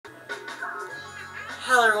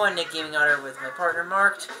Hello everyone, Nick Gaming Otter with my partner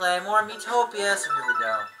Mark to play more Miitopia, so here we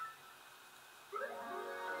go.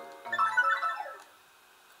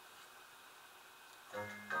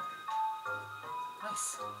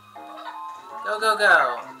 Nice. Go, go,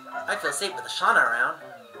 go. I feel safe with Ashana around.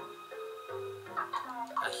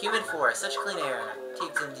 A humid forest, such clean air.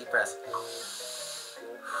 Take some deep breaths.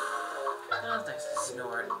 That was nice to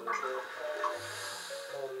snort.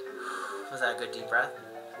 Was that a good deep breath?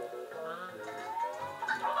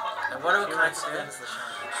 And what are kinds of things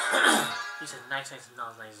Lashana? He said nice,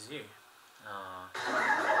 not as nice as you. Aww.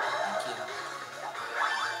 Thank you.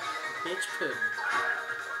 Bitch pudding.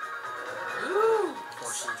 Ooh!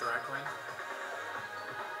 Force the drag queen.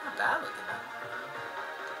 Not bad looking though.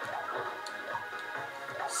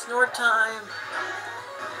 Snort time!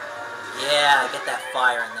 Yeah, get that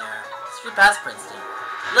fire in there. Street past Princeton.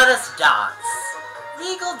 Let us dance.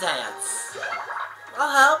 Legal dance.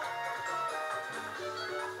 I'll help.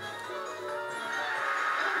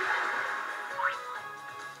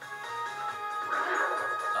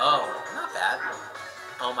 Oh, not bad.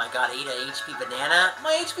 Oh my god, ate an HP banana?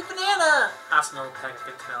 My HP banana! That's no peck,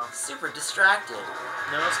 good tell. Super distracted.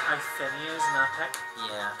 Notice how thin he is in that peck?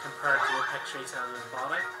 Yeah. Compared to the peck traits out of his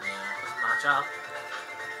body? Yeah. Doesn't match up.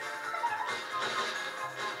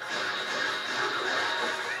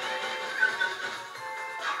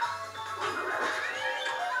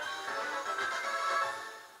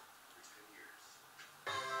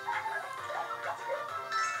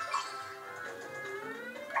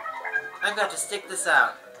 I've got to stick this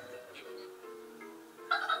out.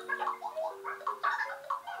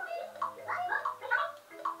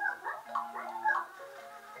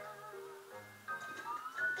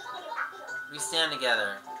 We stand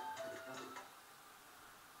together.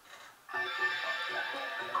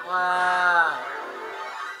 Wow.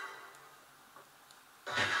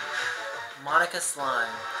 Monika slime.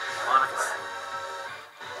 Monika slime.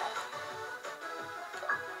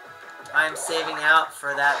 I'm saving out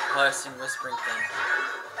for that person whispering thing.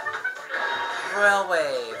 Royal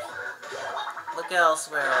wave. Look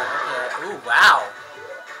elsewhere. Okay. Ooh, wow.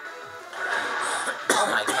 Oh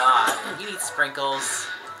my god. You need sprinkles.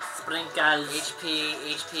 Sprinkles. HP,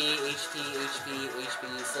 HP, HP, HP,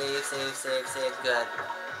 HP. Save, save, save, save. Good.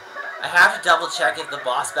 I have to double check if the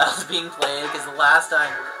boss battle is being played because the last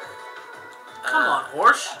time. Come on,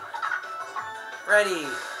 horse. Ready.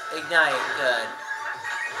 Ignite. Good.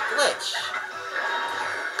 Glitch.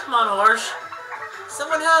 Come on, horse.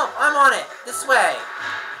 Someone help! I'm on it! This way!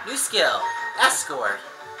 New skill. Escort.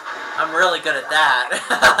 I'm really good at that.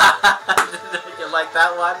 You like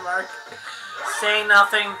that one, Mark? Say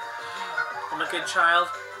nothing. I'm a good child.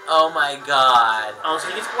 Oh my god. Oh, so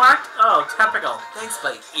he gets whacked? Oh, typical. Thanks,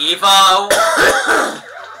 buddy. Evo!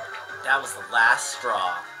 That was the last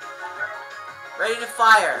straw. Ready to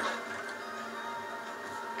fire.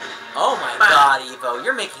 Oh my god, Evo.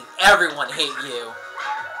 You're making everyone hate you.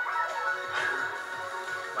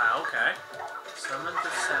 Wow, okay. Someone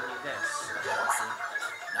just sent me this.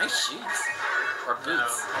 Nice shoes. Or boots. No,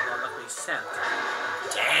 hold on, luckily sent.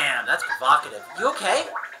 Damn, that's provocative. You okay?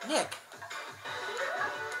 Nick.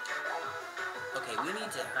 Okay, we need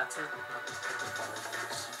to... That's it.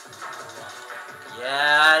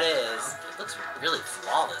 Yeah, it is. It looks really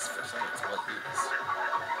flawless for someone that's well used.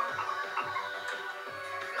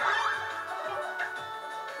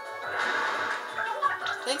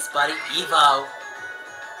 Thanks, buddy. Evo.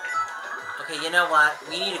 Okay, you know what?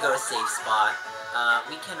 We need to go to safe spot.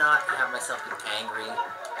 We cannot have myself be angry.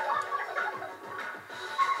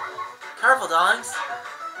 Careful, darlings.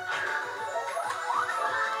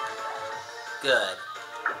 Good.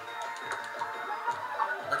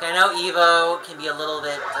 Look, I know Evo can be a little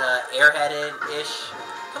bit airheaded-ish.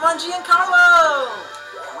 Come on, Giancarlo!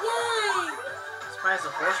 Yay! Surprised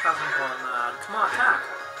the horse hasn't gone, come on, attack.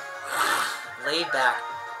 Laid back.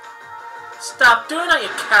 Stop doing that, you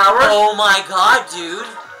coward! Oh my god, dude!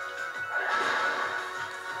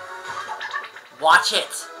 Watch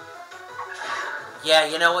it! Yeah,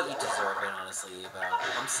 you know what? You deserve it, honestly, Evo.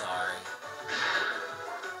 I'm sorry.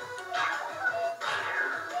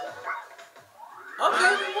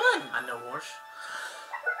 Okay, we won! I know horse.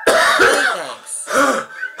 Hey, thanks.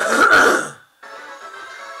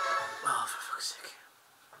 Oh, for fuck's sake.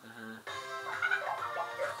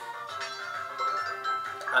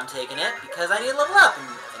 I'm taking it because I need to level up, and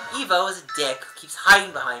Evo is a dick who keeps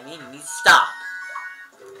hiding behind me and you need to stop.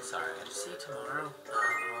 Sorry. See you tomorrow.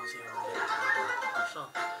 I'll see you when we get to Marshall.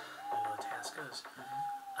 We go to Tesco's. Is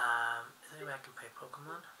there any way I can play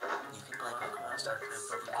Pokemon? You can play Pokemon. I'll start playing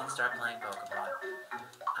Pokemon. You can start playing Pokemon.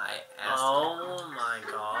 I asked Oh my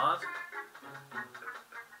god.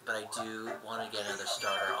 but I do want to get another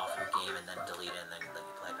starter off your game and then delete it and then let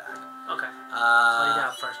you play back. Okay. I'll do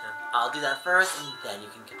that first then. I'll do that first, and then you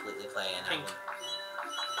can completely play. And Pink.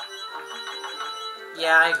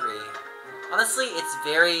 Yeah, I agree. Honestly, it's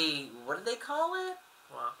very... What did they call it?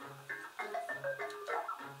 What?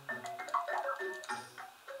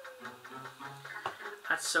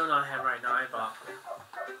 That's so not him right now, but...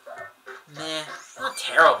 Meh. Not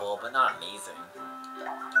terrible, but not amazing.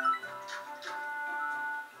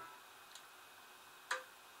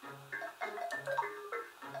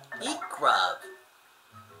 Eat grub.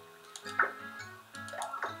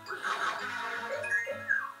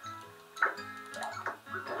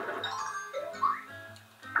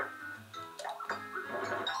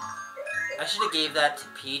 I should have gave that to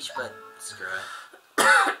Peach, but screw it.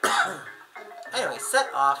 Anyway, set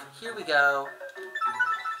off. Here we go.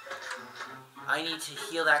 I need to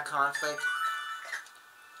heal that conflict.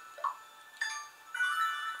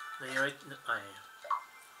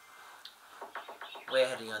 Way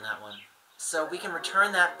ahead of you on that one. So we can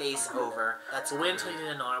return that base over. That's wait until you need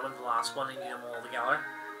another one, the last one, and you need them all together.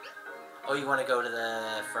 Oh, you want to go to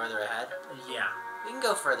the further ahead? Yeah. We can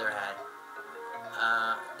go further ahead.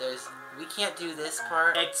 We can't do this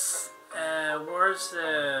part. It's, where's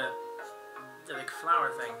the like,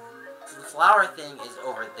 flower thing? So the flower thing is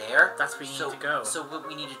over there. That's where you need to go. So what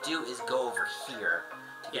we need to do is go over here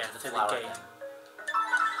to get to the flower gate. thing.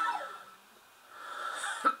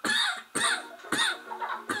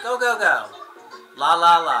 Go, go, go. La,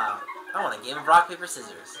 la, la. I want a game of rock, paper,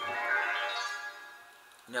 scissors.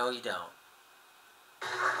 No, you don't.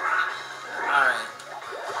 Alright.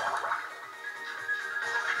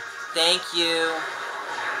 Thank you.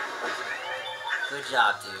 Good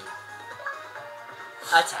job, dude.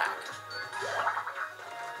 Attack.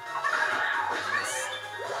 Nice.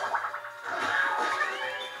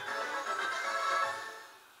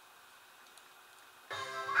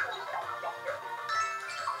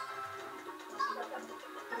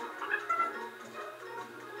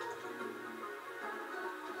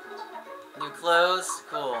 New clothes?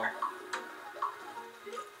 Cool.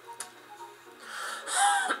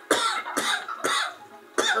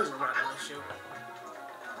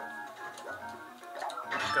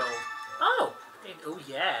 Go. Oh! Oh,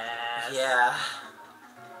 yes! Yeah.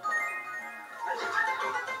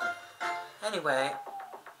 Anyway.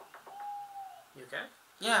 You okay?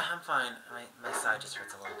 Yeah, I'm fine. My side just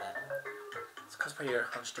hurts a little bit. It's because you're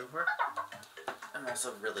hunched over. I'm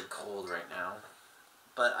also really cold right now.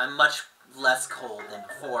 But I'm much less cold than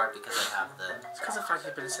before because I have the... It's because of the fact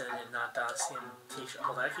you've been sitting in that same t-shirt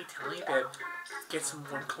all day. I keep telling you, babe, get some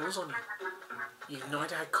warm clothes on you. You have no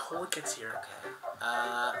idea how cold it gets here. Okay.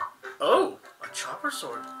 Oh! A chopper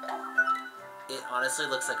sword. It honestly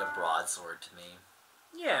looks like a broadsword to me.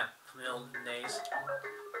 Yeah, from the old days.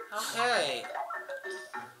 Okay.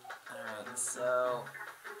 Alright, so...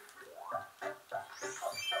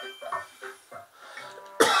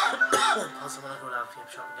 Also, I'm gonna go down to the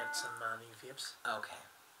vape shop and get some new vapes. Okay.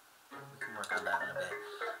 We can work on that in a bit.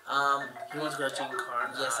 He wants to go to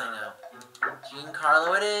Giancarlo. Yes, I know.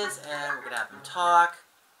 Giancarlo it is, and we're gonna have him talk.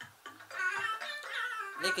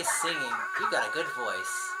 Nick is singing. You got a good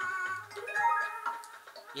voice.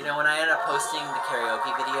 You know, when I ended up posting the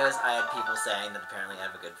karaoke videos, I had people saying that apparently I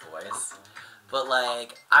have a good voice. But,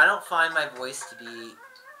 like, I don't find my voice to be...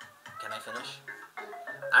 Can I finish?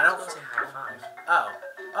 I don't... Say high five.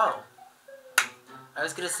 Oh. I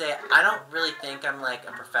was gonna say, I don't really think I'm, like,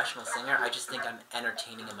 a professional singer. I just think I'm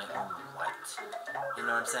entertaining in my own right. You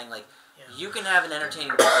know what I'm saying? Like, yeah. You can have an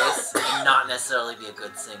entertaining voice and not necessarily be a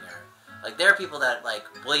good singer. Like, there are people that, like,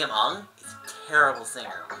 William Ung is a terrible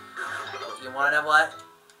singer. But you wanna know what?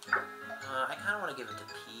 I kinda wanna give it to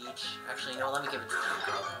Peach. Actually, no, let me give it to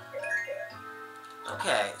Giancarlo.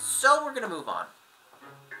 Okay, so we're gonna move on.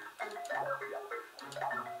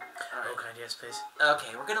 Alright, can I do this, please?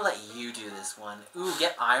 Okay, we're gonna let you do this one. Ooh,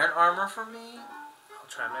 get iron armor for me? I'll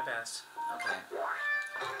try my best. Okay.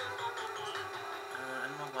 I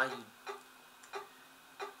don't know why you...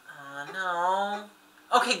 no.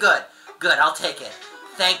 Okay, good. Good, I'll take it.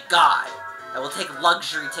 Thank God. I will take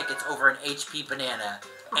luxury tickets over an HP banana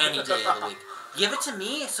any day of the week. Give it to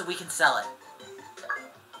me so we can sell it.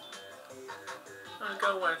 I'll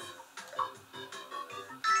go with...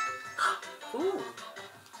 Ooh.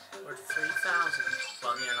 Or 3,000.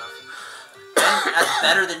 Well, near enough. That's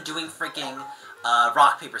better than doing freaking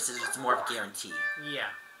rock, paper, scissors. It's more of a guarantee.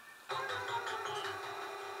 Yeah.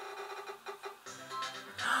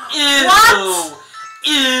 Ew! What?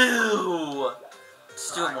 Ew!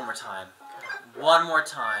 Just do it one more time. One more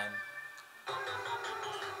time.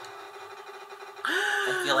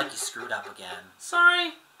 I feel like you screwed up again.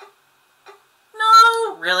 Sorry.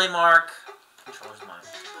 Really, Mark? Controller's mine.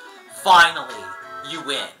 Finally, you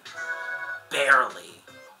win. Barely.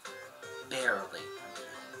 Barely.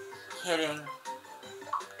 Kidding.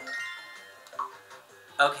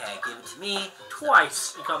 Okay, give it to me.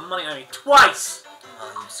 Twice! You got money on me twice!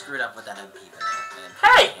 Well, you screwed up with that MP there.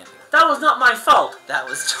 Hey! That was not my fault! That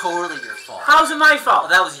was totally your fault. How's it my fault? Well,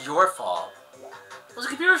 that was your fault. It was the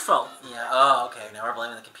computer's fault. Yeah, oh, okay, now we're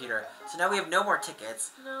blaming the computer. So now we have no more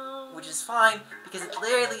tickets. No. Which is fine, because at the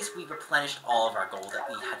very least we replenished all of our gold that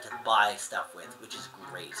we had to buy stuff with, which is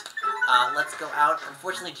great. Let's go out.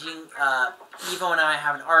 Unfortunately, Evo and I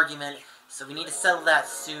have an argument, so we need to settle that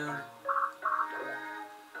soon.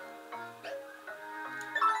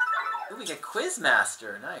 Ooh, we get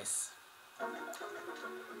Quizmaster. Nice.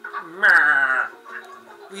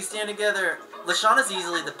 We stand together. LaShawn is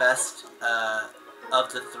easily the best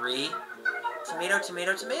of the three. Tomato,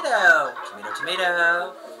 tomato, tomato. Tomato,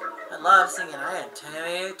 tomato. I love singing. I had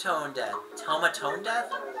tone death. Tone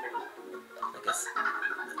death? I guess.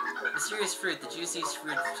 Mysterious fruit. The juiciest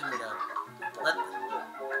fruit of tomato.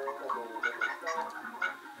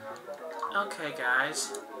 Okay,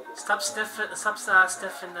 guys. Stop sniffing the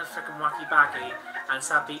frickin' wacky-backy and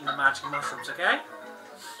stop eating the magic mushrooms, okay?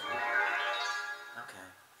 Okay,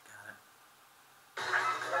 got it.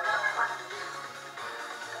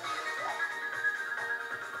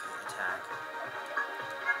 Okay, attack.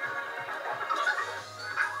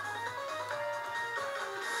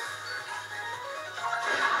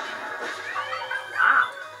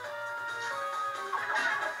 Wow.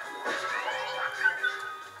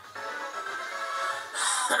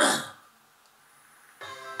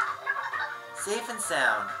 Safe and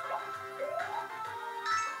sound.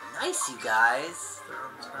 Nice, you guys.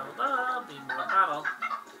 Therm's leveled up, need more battle.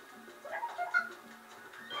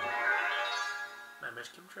 My wish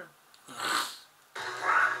came true. Yeah.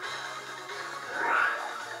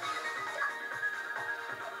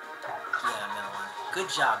 Yeah, middle one. Good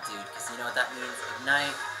job, dude, because you know what that means?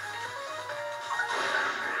 Ignite.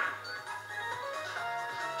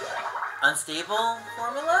 Unstable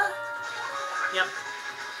formula? Yep.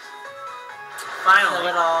 Finally. Kill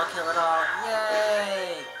it all, kill it all.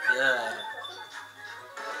 Yay! Good.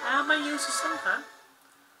 I might use it sometime.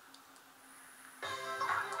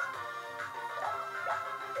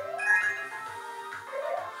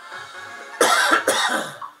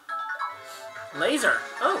 Laser.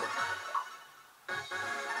 Oh.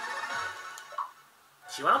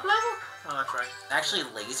 She went up level? Oh, that's right. Actually,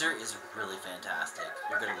 laser is really fantastic.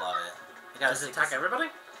 You're gonna love it. You gotta Does it attack everybody?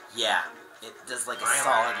 Yeah. It does like a Finally.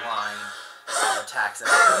 solid line that attacks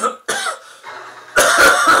everybody.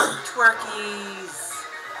 Twerkies!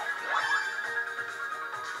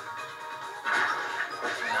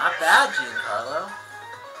 Not bad, Giancarlo.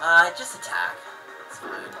 Just attack. It's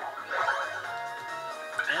fine.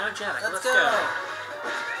 Energetic. Let's go.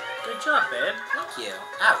 Good job, babe. Thank you.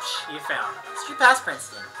 Ouch. You found. Street past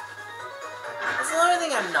Princeton. That's the only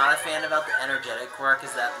thing I'm not a fan about the energetic quirk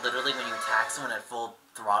is that literally when you attack someone at full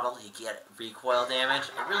throttle, you get recoil damage.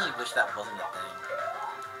 I really wish that wasn't a thing.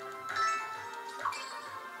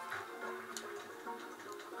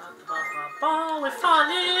 We're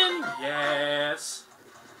falling! Yes!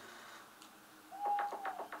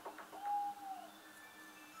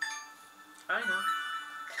 I know.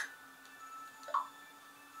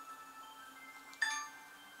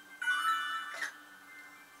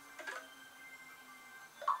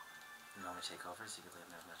 You want me to take over so you can leave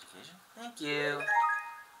an education? Thank you.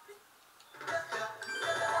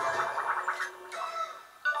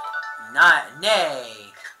 Not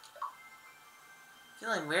nay.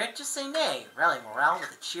 Feeling weird? Just say nay. Rally morale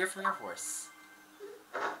with a cheer from your horse.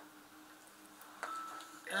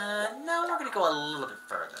 No, we're gonna go a little bit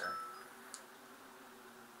further.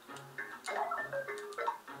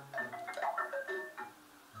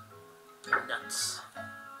 Nuts.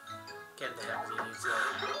 Get the hell he needs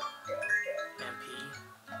MP.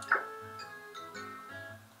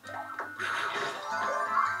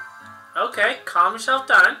 Okay, calm yourself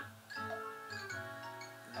down.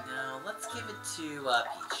 No, let's give it to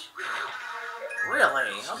Peach.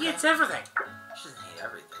 Really? She Okay. hits everything. She doesn't hate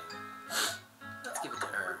everything. Let's give it to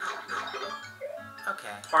her.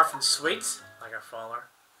 Okay. Apart from sweets, like our faller.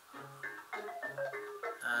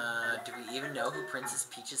 Do we even know who Princess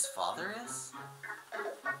Peach's father is?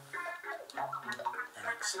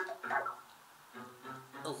 Lennox.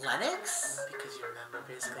 Lennox? Because you remember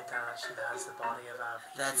basically that she has the body of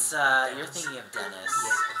Peach. That's, you're thinking of Dennis.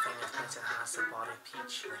 Yes, the thing is Princess has the body of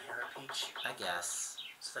Peach and the hair of Peach. I guess.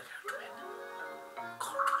 It's like her twin.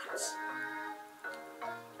 Called twins.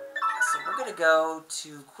 So we're gonna go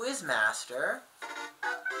to Quizmaster,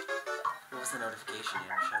 who was What's the notification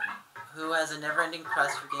here? Show me. Who has a never-ending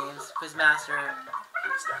quest for games? Quizmaster.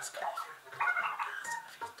 He's not scared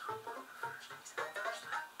if he's top first. He said first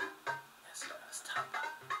time. Yes, it was top off.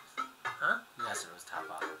 Huh? Yes, it was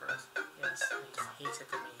top off first. Yes, he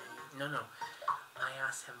said to me, no. I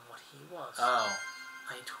asked him what he was. Oh.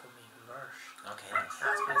 I told me first. Okay.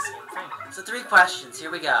 That's the same thing. So 3 questions.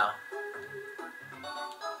 Here we go.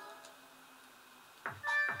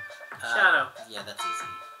 Shadow. Yeah, that's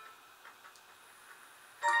easy.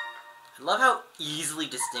 I love how easily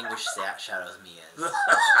distinguished Shadow's me is.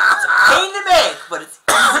 It's a pain to make, but it's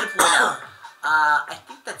easy to point out. I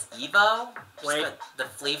think that's Evo. Wait.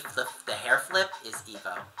 The hair flip is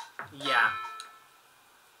Evo. Yeah.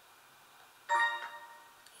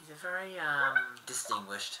 He's a very,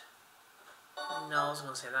 Distinguished. No, I was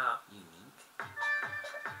gonna say that. Unique.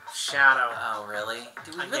 Shadow. Oh, really?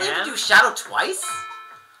 Did we really Again? have to do Shadow twice?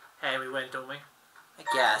 Hey, we win, don't we? I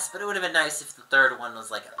guess, but it would have been nice if the third one was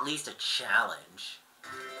like at least a challenge.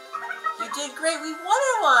 You did great, we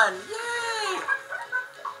won one! Yay!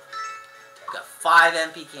 Got 5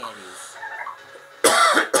 MP candies.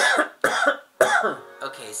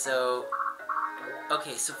 Okay,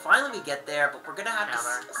 so finally we get there, but we're gonna have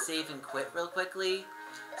to save and quit real quickly.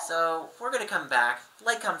 So we're gonna come back,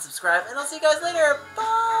 like, comment, subscribe, and I'll see you guys later.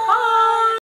 Bye!